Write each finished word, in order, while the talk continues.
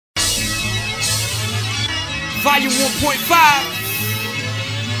Volume 1.5.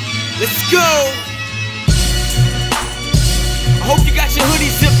 Let's go. I hope you got your hoodie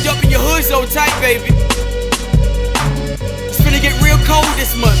zipped up and your hood so tight, baby. It's finna get real cold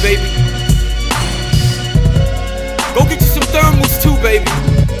this month, baby. Go get you some thermals too, baby.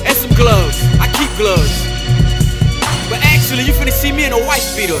 And some gloves. I keep gloves. But actually, you finna see me in a wife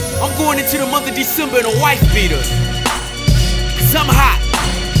beater. I'm going into the month of December in a wife beater. 'Cause I'm hot.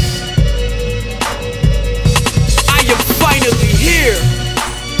 I am finally here.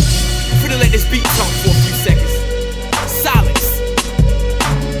 I'm finna let this beat talk for a few seconds. Silence.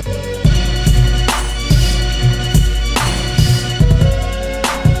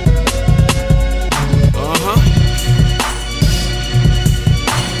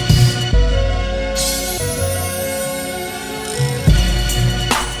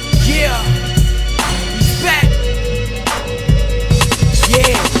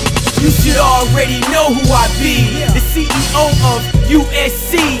 You should already know who I be, the CEO of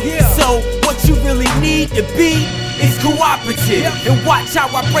USC. So what you really need to be is cooperative. And watch how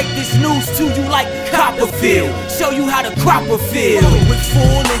I break this news to you like Copperfield. Show you how to crop a field with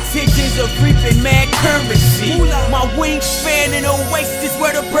full intentions of reaping mad currency. My wingspan in her waist is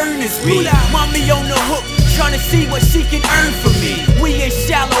where the burners be. Mommy on the hook, trying to see what she can earn from me. We in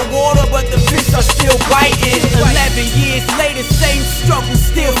shallow water, but the fish are still biting. 11 years later, same struggle,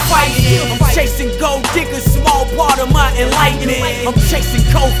 still fighting. I'm chasing gold diggers, small part of my enlightenment. I'm chasing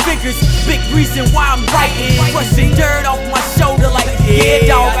cold figures, big reason why I'm writing. Brushing dirt off my shoulder like, yeah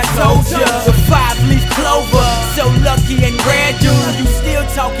dog, I told ya. The 5-leaf clover, so lucky and rare, dude. You still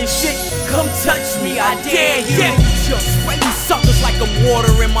talking shit, come touch me, I dare you. Just spray you suckers like I'm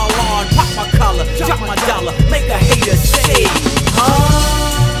watering my lawn. Pop my collar, drop my dollar, make a hater say,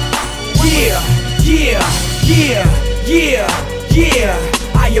 yeah, yeah, yeah, yeah, yeah.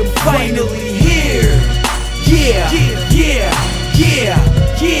 I am finally here. Yeah, yeah, yeah,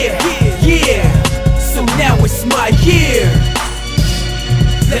 yeah, yeah. So now it's my year.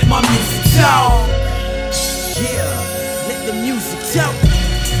 Let my music talk. Yeah, let the music talk.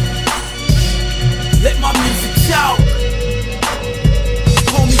 Let my music talk.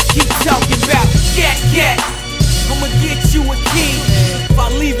 Homies keep talking about gat. I'ma get you a key. If I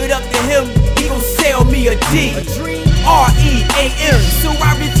leave it up to him, he gon' sell me a D. R-E-A-M. So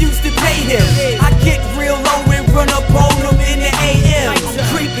I refuse to pay him. I get real low and run up on him in the AM. I'm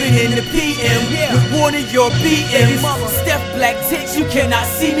creeping in the PM with one of your BMs. Steph Black Tits, you cannot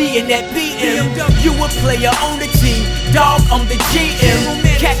see me in that BM. You a player on the team, dog, I'm the GM.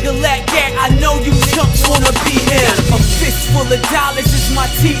 Kakalak Gat, I know you chumps wanna be him. A fistful of dollars is my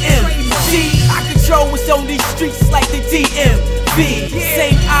TM. See, I control what's on these streets like the DMV.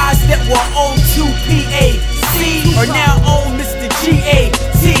 Same eyes that were on 2PAC are now on Mr. GAT.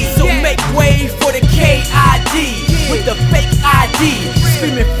 So make way for the KID with the fake ID.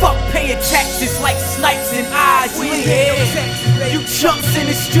 Screaming fuck paying taxes like snipes and eyes. You chumps in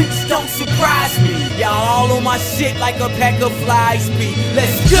the streets don't surprise me. Y'all all on my shit like a pack of flies be.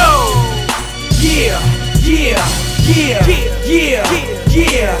 Let's go! Yeah, yeah, yeah, yeah,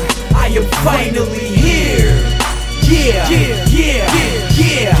 yeah. I am finally here. Yeah, yeah, yeah,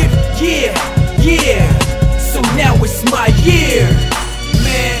 yeah, yeah. So now it's my year.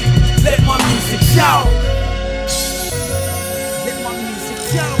 Man, let my music talk. Let my music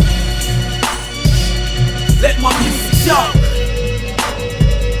talk. Let my music talk.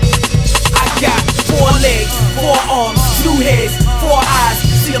 I got 4 legs, 4 arms, 2 heads, 4 eyes.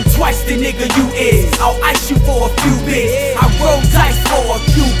 See, I'm twice the nigga you is. I'll ice you for a few bits. I roll dice for a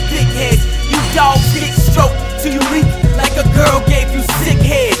few big heads. You dogs get stroked till you leak like a girl gave you sick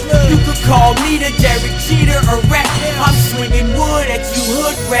head. You could call me the Derek Jeter or rap. I'm swinging wood at you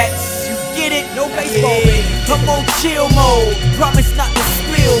hood rats. You get it? No baseball, baby. I'm on chill mode. Promise not to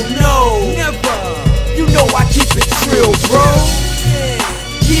spill, no. Never. You know I keep it trill, bro.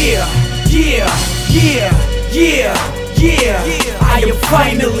 Yeah, yeah, yeah, yeah, yeah. I am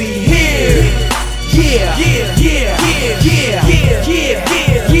finally here. Yeah, yeah, yeah, yeah, yeah, yeah.